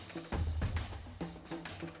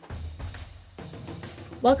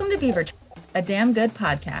Welcome to Beaver Tracks, a damn good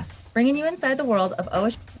podcast, bringing you inside the world of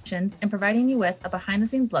oceans and providing you with a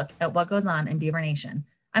behind-the-scenes look at what goes on in Beaver Nation.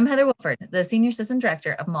 I'm Heather Wilford, the Senior Assistant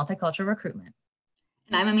Director of Multicultural Recruitment.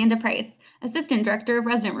 And I'm Amanda Price, Assistant Director of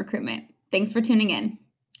Resident Recruitment. Thanks for tuning in.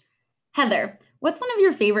 Heather, what's one of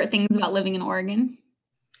your favorite things about living in Oregon?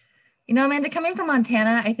 You know, Amanda, coming from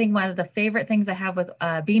Montana, I think one of the favorite things I have with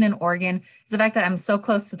being in Oregon is the fact that I'm so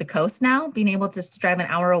close to the coast now. Being able to just drive an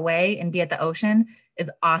hour away and be at the ocean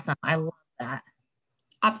is awesome. I love that.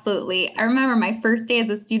 Absolutely. I remember my first day as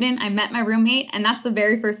a student, I met my roommate, and that's the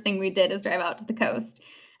very first thing we did is drive out to the coast.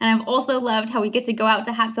 And I've also loved how we get to go out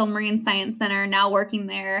to Hatfield Marine Science Center, now working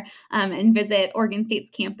there, and visit Oregon State's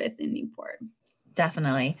campus in Newport.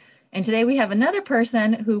 Definitely. And today we have another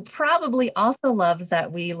person who probably also loves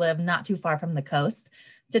that we live not too far from the coast.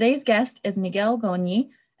 Today's guest is Miguel Goñi,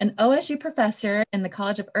 an OSU professor in the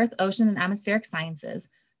College of Earth, Ocean, and Atmospheric Sciences.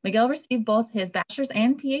 Miguel received both his bachelor's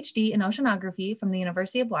and PhD in oceanography from the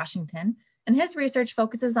University of Washington, and his research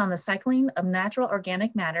focuses on the cycling of natural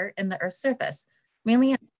organic matter in the Earth's surface,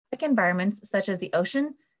 mainly in aquatic environments such as the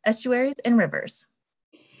ocean, estuaries, and rivers.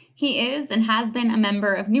 He is and has been a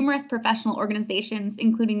member of numerous professional organizations,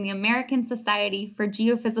 including the American Society for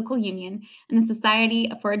Geophysical Union and the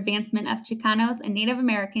Society for Advancement of Chicanos and Native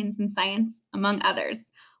Americans in Science, among others.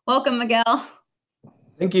 Welcome, Miguel.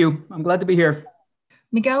 Thank you. I'm glad to be here.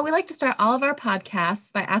 Miguel, we like to start all of our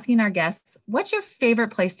podcasts by asking our guests, what's your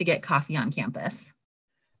favorite place to get coffee on campus?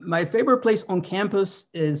 My favorite place on campus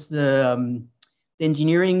is the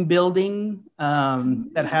engineering building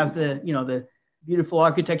that has the beautiful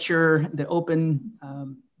architecture, the open,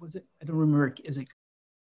 was it? I don't remember.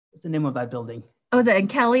 What's the name of that building? Oh, is it in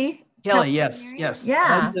Kelly? Kelly, yes.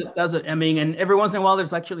 Yeah. That's it. I mean, and every once in a while,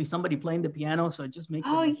 there's actually somebody playing the piano, so it just makes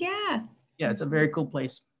Yeah, it's a very cool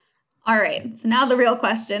place. All right, so now the real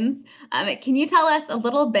questions. Can you tell us a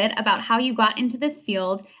little bit about how you got into this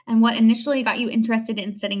field and what initially got you interested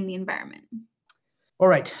in studying the environment? All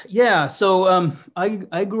right, yeah. So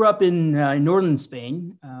I grew up in northern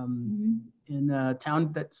Spain, in a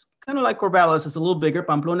town that's kind of like Corvallis. It's a little bigger,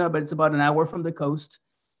 Pamplona, but it's about an hour from the coast.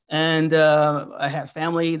 And I had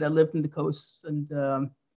family that lived in the coast, and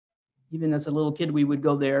even as a little kid, we would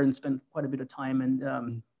go there and spend quite a bit of time.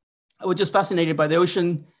 And I was just fascinated by the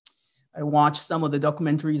ocean. I watched some of the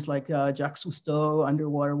documentaries like Jacques Cousteau,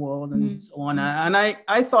 Underwater World, and so on. And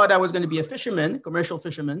I thought I was going to be a fisherman, commercial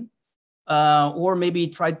fisherman, or maybe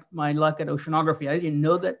try my luck at oceanography. I didn't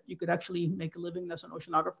know that you could actually make a living as an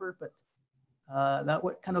oceanographer, but that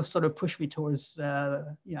would kind of sort of push me towards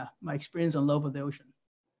my experience and love of the ocean.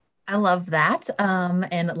 I love that,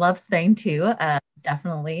 and love Spain too.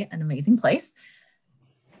 Definitely an amazing place.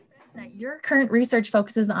 Your current research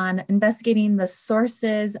focuses on investigating the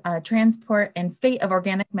sources, transport, and fate of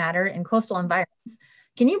organic matter in coastal environments.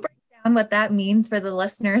 Can you break down what that means for the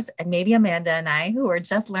listeners and maybe Amanda and I, who are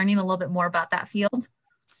just learning a little bit more about that field?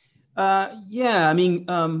 I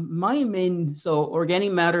mean, so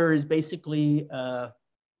organic matter is basically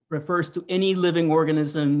refers to any living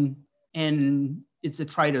organism, and it's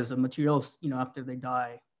detritus of materials, after they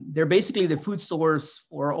die. They're basically the food source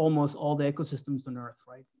for almost all the ecosystems on Earth,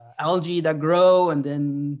 right? Algae that grow, and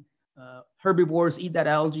then herbivores eat that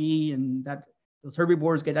algae, and those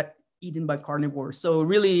herbivores get eaten by carnivores. So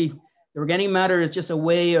really, the organic matter is just a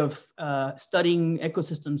way of studying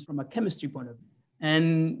ecosystems from a chemistry point of view.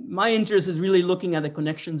 And my interest is really looking at the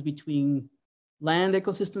connections between land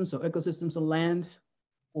ecosystems, so ecosystems on land,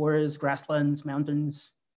 forests, grasslands,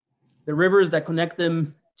 mountains, the rivers that connect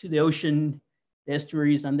them to the ocean, the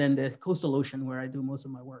estuaries, and then the coastal ocean where I do most of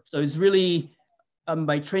my work. So it's really,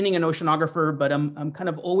 by training an oceanographer, but I'm kind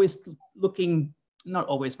of always looking, not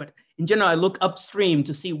always, but in general, I look upstream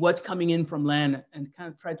to see what's coming in from land and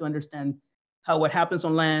kind of try to understand how what happens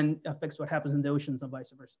on land affects what happens in the oceans and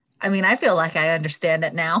vice versa. I mean, I feel like I understand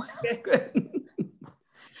it now. Okay, good.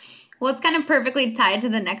 Well, it's kind of perfectly tied to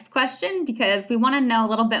the next question because we want to know a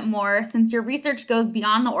little bit more since your research goes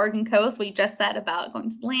beyond the Oregon coast, what you just said about going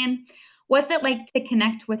to the land. What's it like to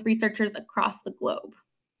connect with researchers across the globe?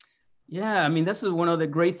 Yeah, I mean, this is one of the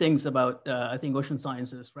great things about, I think, ocean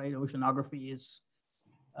sciences, right? Oceanography is,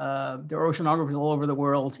 there are oceanographers all over the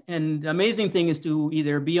world. And the amazing thing is to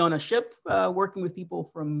either be on a ship working with people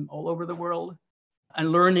from all over the world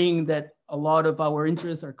and learning that a lot of our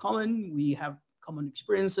interests are common. We have common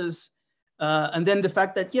experiences. And then the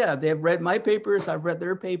fact that, they've read my papers, I've read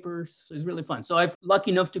their papers. So it's really fun. So I'm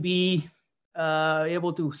lucky enough to be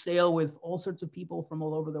able to sail with all sorts of people from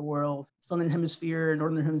all over the world, Southern Hemisphere,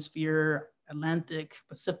 Northern Hemisphere, Atlantic,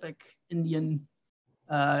 Pacific, Indian.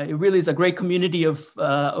 It really is a great community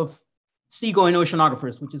of seagoing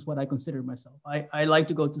oceanographers, which is what I consider myself. I like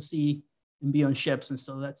to go to sea and be on ships, and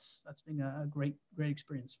so that's been a great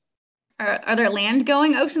experience. Are there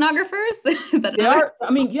land-going oceanographers? Is that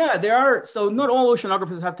there are. So not all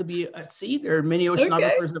oceanographers have to be at sea. There are many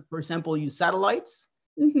oceanographers that, for example, use satellites.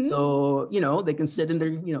 Mm-hmm. So, they can sit in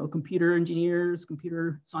their, computer engineers,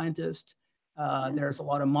 computer scientists. There's a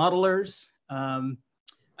lot of modelers.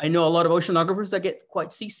 I know a lot of oceanographers that get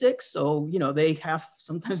quite seasick. So, they have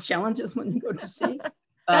sometimes challenges when they go to sea.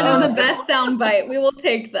 That is the best soundbite. We will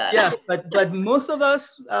take that. Yeah, but most of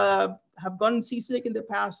us have gotten seasick in the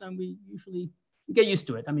past, and we usually get used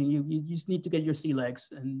to it. I mean, you just need to get your sea legs.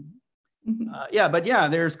 And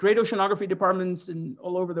there's great oceanography departments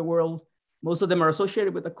all over the world. Most of them are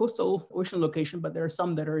associated with a coastal ocean location, but there are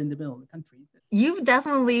some that are in the middle of the country. You've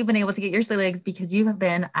definitely been able to get your sea legs because you have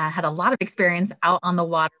been had a lot of experience out on the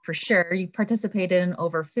water for sure. You participated in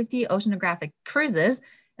over 50 oceanographic cruises,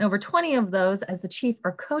 and over 20 of those as the chief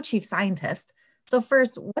or co-chief scientist. So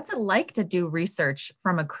first, what's it like to do research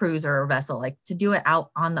from a cruise or a vessel, like to do it out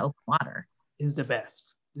on the open water? It's the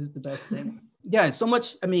best. It's the best thing. Yeah, so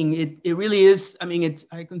much. I mean, it really is. I mean,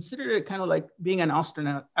 I consider it kind of like being an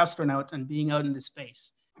astronaut and being out in the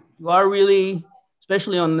space. You are really,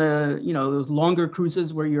 especially on the, those longer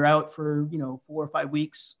cruises where you're out for, 4 or 5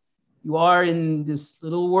 weeks, you are in this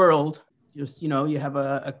little world. Just, you have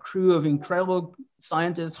a crew of incredible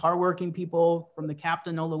scientists, hardworking people, from the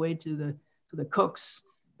captain all the way to the cooks,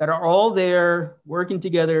 that are all there working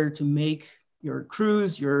together to make your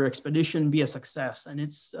cruise, your expedition be a success. And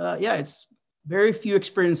it's very few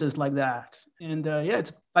experiences like that. And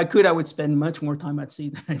if I could, I would spend much more time at sea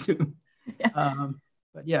than I do. Yeah.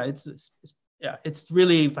 But yeah, it's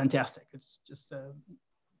really fantastic. It's just a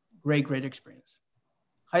great experience.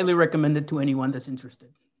 Highly recommended to anyone that's interested.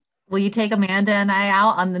 Will you take Amanda and I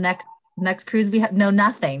out on the next cruise? We have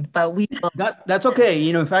nothing, but we will. That's okay.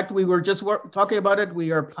 In fact, we were just talking about it.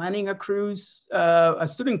 We are planning a cruise, a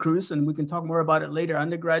student cruise, and we can talk more about it later.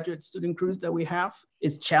 Undergraduate student cruise that we have.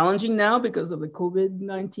 It's challenging now because of the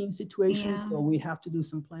COVID-19 situation. Yeah. So we have to do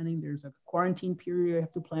some planning. There's a quarantine period you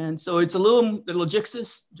have to plan. So it's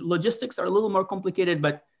the logistics are a little more complicated,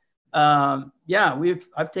 but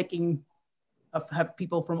I've had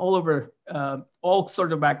people from all over, all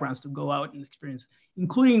sorts of backgrounds to go out and experience,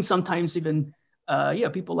 including sometimes even,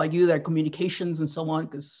 people like you that are communications and so on.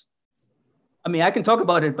 Because, I mean, I can talk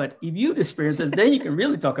about it, but if you've experienced it, then you can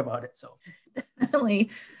really talk about it. So, definitely.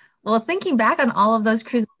 Well, thinking back on all of those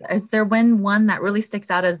cruises, is there one that really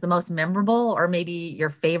sticks out as the most memorable, or maybe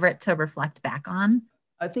your favorite to reflect back on?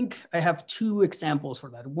 I think I have 2 examples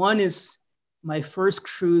for that. One is my first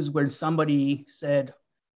cruise where somebody said,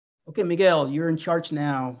 "Okay, Miguel, you're in charge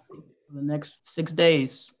now. For the next 6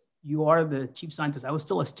 days, you are the chief scientist." I was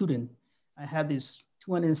still a student. I had this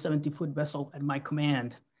 270-foot vessel at my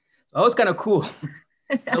command. So that was kind of cool.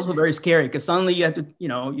 Also very scary because suddenly you had to,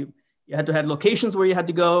 you had to have locations where you had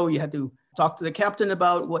to go. You had to talk to the captain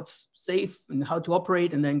about what's safe and how to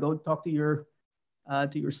operate, and then go talk to your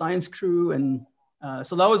science crew. And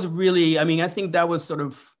so that was really, I think that was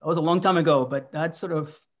a long time ago, but that sort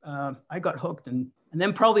of, I got hooked. And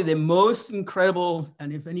then probably the most incredible,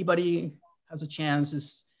 and if anybody has a chance,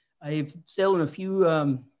 is I've sailed in a few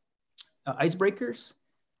icebreakers.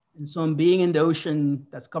 And so I'm being in the ocean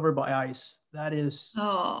that's covered by ice. That is,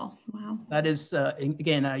 oh, wow. That is,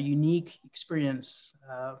 again, a unique experience.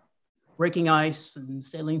 Breaking ice and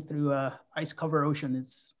sailing through a ice-covered ocean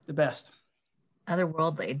is the best.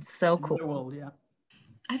 Otherworldly, so cool. Otherworld, yeah.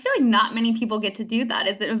 I feel like not many people get to do that.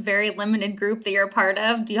 Is it a very limited group that you're a part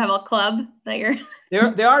of? Do you have a club that you're?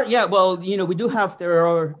 There are, yeah. Well, we do have, there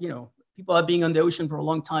are, people have been on the ocean for a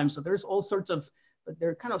long time. So there's all sorts of, but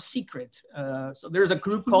they're kind of secret. So there's a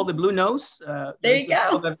group called the Blue Nose. There you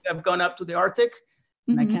go. That have gone up to the Arctic,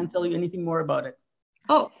 and I can't tell you anything more about it.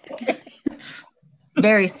 Oh,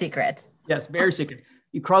 very secret. Yes, very secret.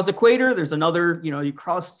 You cross the equator, there's another, you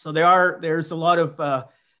cross. So there's a lot of,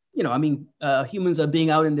 humans are being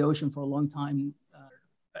out in the ocean for a long time.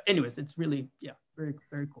 Anyways, it's really, very,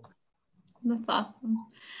 very cool. That's awesome.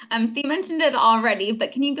 So you mentioned it already,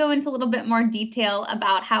 but can you go into a little bit more detail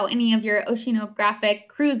about how any of your oceanographic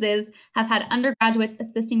cruises have had undergraduates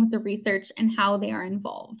assisting with the research and how they are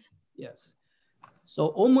involved? Yes. So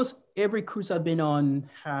almost every cruise I've been on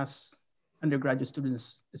has undergraduate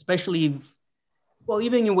students, especially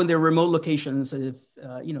even when they're remote locations, if,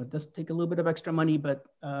 it does take a little bit of extra money, but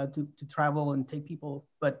to travel and take people.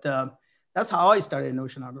 But that's how I started in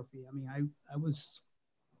oceanography. I was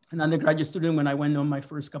an undergraduate student when I went on my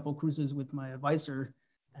first couple of cruises with my advisor,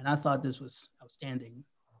 and I thought this was outstanding.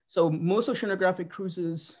 So most oceanographic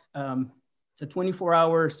cruises, It's a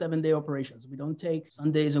 24-hour, 7-day operations. We don't take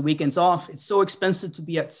Sundays and weekends off. It's so expensive to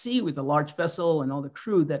be at sea with a large vessel and all the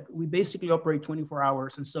crew that we basically operate 24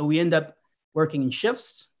 hours. And so we end up working in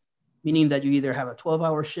shifts, meaning that you either have a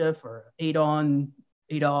 12-hour shift or 8 on,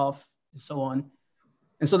 8 off, and so on.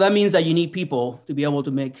 And so that means that you need people to be able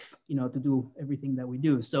to make, to do everything that we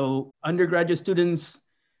do. So undergraduate students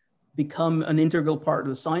become an integral part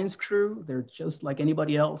of the science crew. They're just like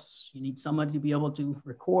anybody else. You need somebody to be able to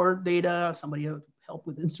record data, somebody to help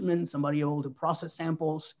with instruments, somebody able to process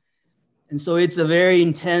samples. And so it's a very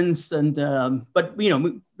intense and, but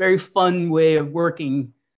very fun way of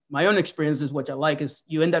working. My own experience is what I like is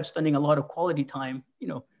you end up spending a lot of quality time.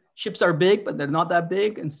 Ships are big, but they're not that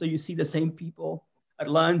big. And so you see the same people at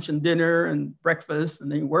lunch and dinner and breakfast, and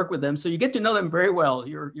then you work with them. So you get to know them very well.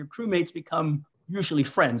 Your crewmates become usually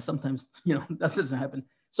friends. Sometimes, that doesn't happen.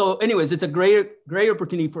 So anyways, it's a great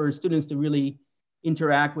opportunity for students to really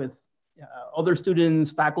interact with other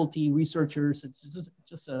students, faculty, researchers. It's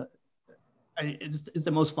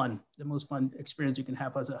the most fun experience you can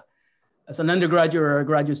have as an undergraduate or a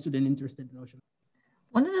graduate student interested in ocean.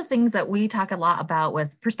 One of the things that we talk a lot about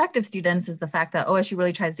with prospective students is the fact that OSU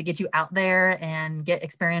really tries to get you out there and get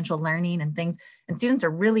experiential learning and things. And students are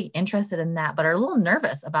really interested in that, but are a little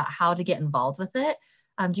nervous about how to get involved with it.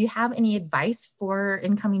 Do you have any advice for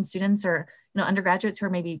incoming students or undergraduates who are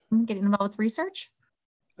maybe getting involved with research?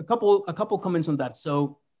 A couple comments on that.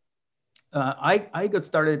 So I got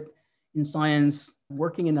started in science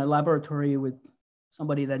working in a laboratory with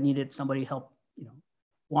somebody that needed somebody help,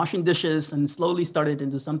 washing dishes, and slowly started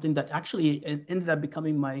into something that actually ended up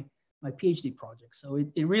becoming my PhD project. So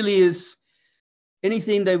it really is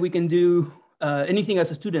anything that we can do, anything as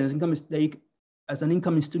a student, as an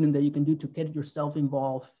incoming student that you can do to get yourself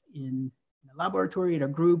involved in a laboratory, in a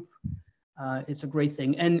group. It's a great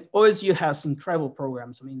thing. And OSU has incredible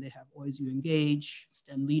programs. I mean, they have OSU Engage,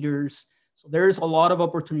 STEM Leaders. So there's a lot of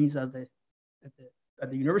opportunities at the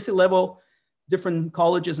university level. Different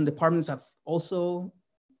colleges and departments have also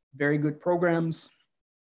very good programs.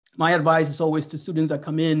 My advice is always to students that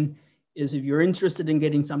come in is if you're interested in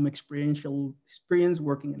getting some experiential experience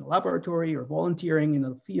working in a laboratory or volunteering in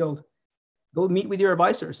a field, go meet with your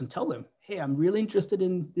advisors and tell them, hey, I'm really interested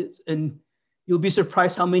in this. And you'll be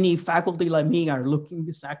surprised how many faculty like me are looking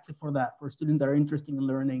exactly for that, for students that are interested in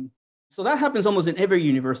learning. So that happens almost in every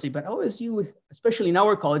university, but OSU, especially in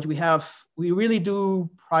our college, we really do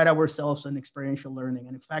pride ourselves on experiential learning.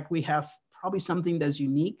 And in fact, we have probably something that's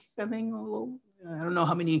unique. I think, I don't know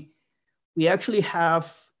how many, we actually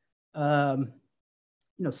have,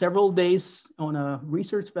 several days on a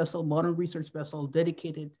research vessel, modern research vessel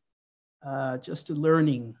dedicated just to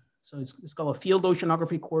learning. So it's called a field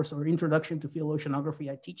oceanography course or introduction to field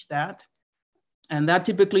oceanography. I teach that. And that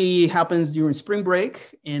typically happens during spring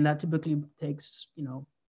break. And that typically takes,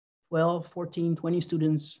 12, 14, 20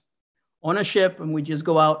 students on a ship. And we just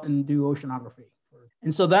go out and do oceanography.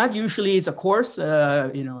 And so that usually is a course,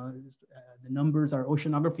 the numbers are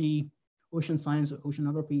oceanography, ocean science,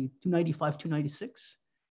 oceanography 295, 296.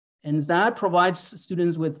 And that provides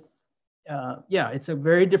students with, it's a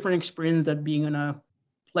very different experience than being on a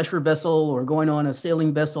pleasure vessel or going on a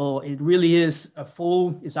sailing vessel. It really is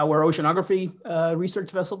it's our oceanography research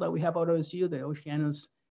vessel that we have out of OSU, the Oceanus.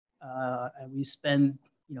 And we spend,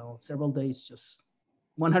 several days just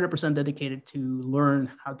 100% dedicated to learn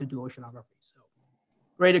how to do oceanography. So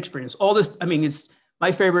great experience. All this, it's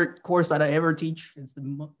my favorite course that I ever teach. It's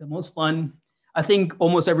the most fun. I think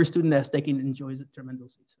almost every student that's taken enjoys it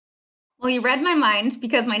tremendously. Well, you read my mind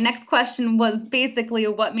because my next question was basically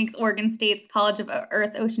what makes Oregon State's College of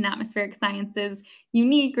Earth, Ocean, Atmospheric Sciences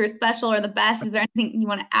unique or special or the best. Is there anything you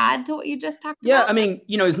want to add to what you just talked about?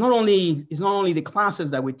 Yeah, it's not only the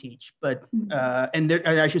classes that we teach, but and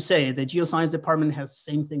I should say the geoscience department has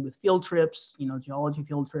the same thing with field trips, geology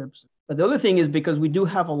field trips. But the other thing is because we do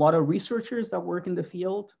have a lot of researchers that work in the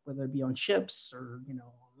field, whether it be on ships or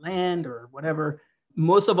land or whatever.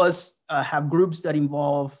 Most of us have groups that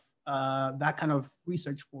involve that kind of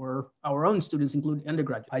research for our own students, including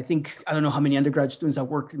undergraduate. I don't know how many undergraduate students have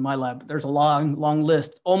worked in my lab, but there's a long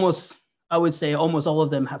list. I would say almost all of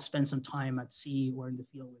them have spent some time at sea or in the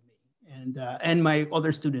field with me and my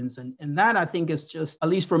other students. And that I think is just, at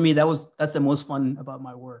least for me, that's the most fun about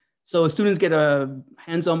my work. So students get a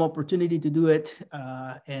hands-on opportunity to do it.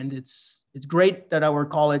 And it's great that our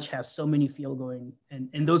college has so many field going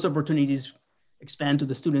and those opportunities expand to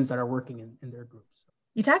the students that are working in their groups.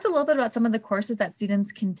 You talked a little bit about some of the courses that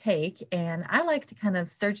students can take, and I like to kind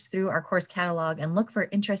of search through our course catalog and look for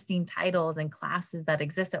interesting titles and classes that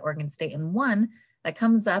exist at Oregon State. And one that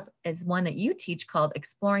comes up is one that you teach called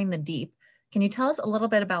Exploring the Deep. Can you tell us a little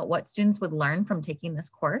bit about what students would learn from taking this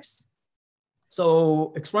course?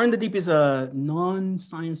 So Exploring the Deep is a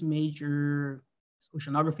non-science major,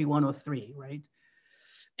 Oceanography 103, right?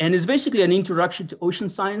 And it's basically an introduction to ocean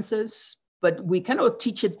sciences, but we kind of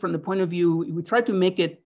teach it from the point of view, we try to make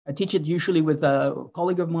it, I teach it usually with a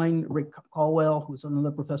colleague of mine, Rick Caldwell, who's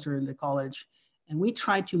another professor in the college. And we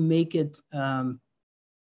try to make it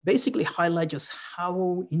basically highlight just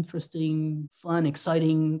how interesting, fun,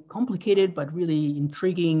 exciting, complicated, but really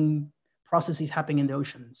intriguing processes happening in the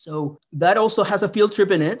ocean. So that also has a field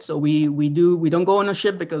trip in it. So we don't go on a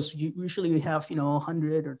ship because usually we have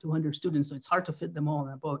 100 or 200 students, so it's hard to fit them all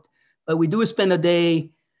in a boat. But we do spend a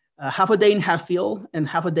day, half a day in Hatfield and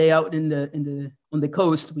half a day out on the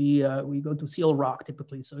coast. We go to Seal Rock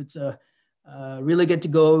typically. So it's really get to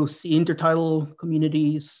go see intertidal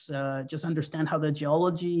communities, just understand how the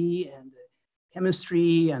geology and the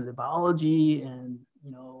chemistry and the biology and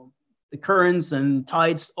the currents and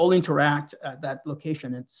tides all interact at that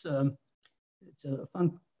location. It's a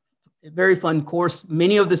very fun course.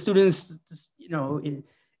 Many of the students,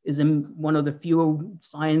 is in one of the few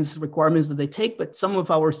science requirements that they take, but some of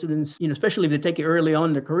our students, especially if they take it early on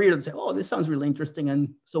in their career, they say, oh, this sounds really interesting.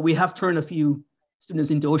 And so we have turned a few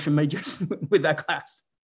students into ocean majors with that class.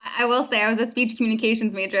 I will say I was a speech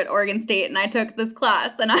communications major at Oregon State, and I took this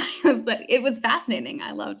class, and it was fascinating.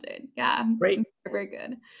 I loved it. Yeah, great, very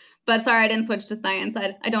good. But sorry, I didn't switch to science.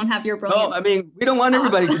 I don't have your brilliant. No, I mean, we don't want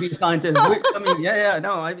everybody to be scientists.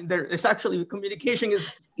 It's actually communication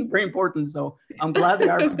is very important. So I'm glad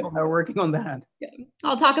there are people that are working on that. Yeah.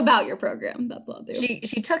 I'll talk about your program. That's what I'll do.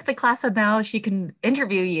 She took the class, so now she can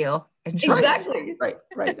interview you. Exactly.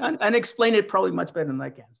 Right. And explain it probably much better than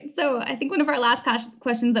I can. So I think one of our last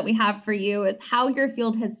questions that we have for you is how your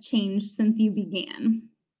field has changed since you began.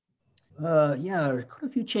 Quite a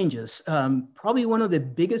few changes. Probably one of the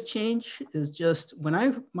biggest change is just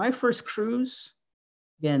when my first cruise,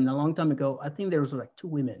 again, a long time ago, I think there was like 2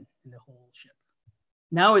 women in the whole ship.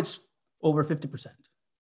 Now it's over 50%.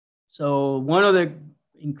 So one of the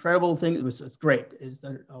incredible things, it's great, is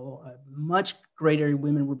that a much greater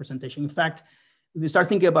women representation. In fact, if you start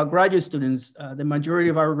thinking about graduate students, the majority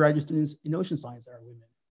of our graduate students in ocean science are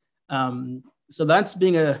women. So that's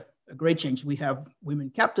being a great change. We have women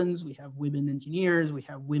captains, we have women engineers, we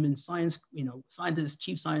have women scientists,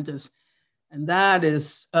 chief scientists, and that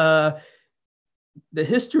is the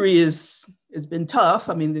history has been tough.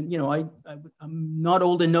 I mean, I'm not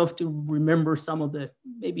old enough to remember some of the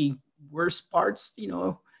maybe worst parts,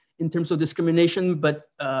 in terms of discrimination, but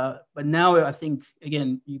now I think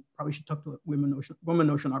again you probably should talk to a woman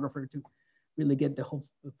oceanographer to really get the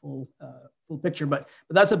full picture. But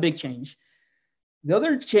that's a big change. The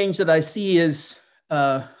other change that I see is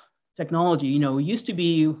technology. It used to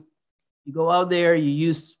be you go out there, you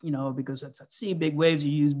use, because it's at sea, big waves,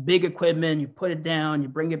 you use big equipment, you put it down, you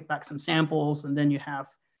bring it back some samples, and then you have,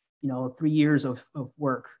 3 years of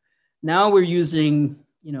work. Now we're using,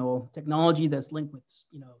 technology that's linked with,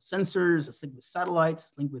 sensors, it's linked with satellites,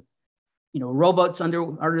 it's linked with, robots,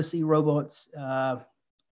 undersea robots.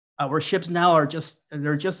 Our ships now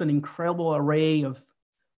they're just an incredible array of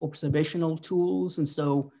observational tools. And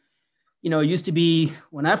so, it used to be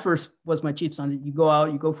when I first was my chief scientist, you go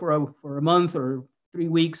out, you go for a month or 3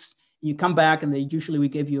 weeks, you come back, and we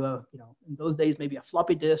give you in those days, maybe a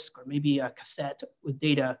floppy disk or maybe a cassette with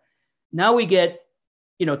data. Now we get,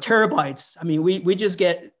 terabytes. I mean, we just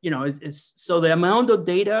get, so the amount of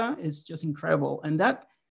data is just incredible. And that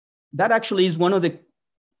actually is one of the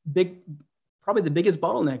probably the biggest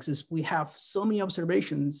bottlenecks is we have so many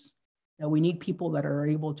observations that we need people that are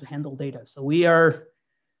able to handle data. So we are,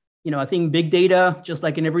 I think big data, just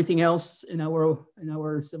like in everything else in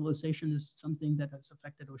our civilization, is something that has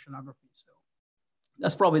affected oceanography. So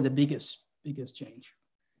that's probably the biggest change.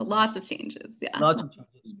 Lots of changes, yeah. Lots of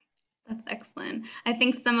changes. That's excellent. I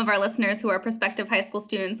think some of our listeners who are prospective high school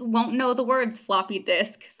students won't know the words floppy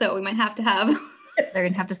disk, so we might have to have... They're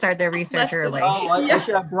going to have to start their research early. I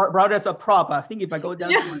should have brought as a prop. I think if I go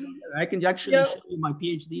down I can actually show you my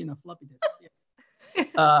PhD in a floppy disk.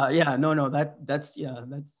 That's.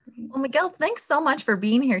 Well, Miguel, thanks so much for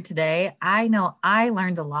being here today. I know I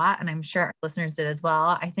learned a lot, and I'm sure our listeners did as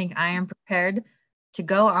well. I think I am prepared to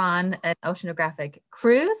go on an oceanographic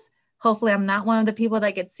cruise. Hopefully I'm not one of the people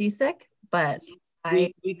that gets seasick, but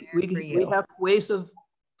we have ways of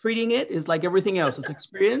treating it. It's like everything else. It's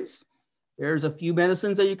experience. There's a few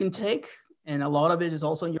medicines that you can take, and a lot of it is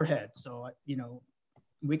also in your head. So,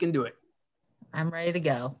 we can do it. I'm ready to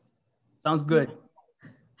go. Sounds good.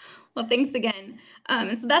 Well, thanks again.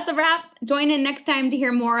 So that's a wrap. Join in next time to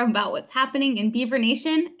hear more about what's happening in Beaver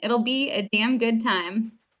Nation. It'll be a damn good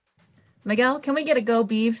time. Miguel, can we get a go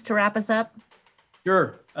Beavs to wrap us up?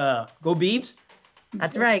 Sure. Go Beavs.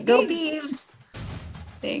 That's right. Go Beavs.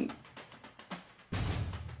 Thanks.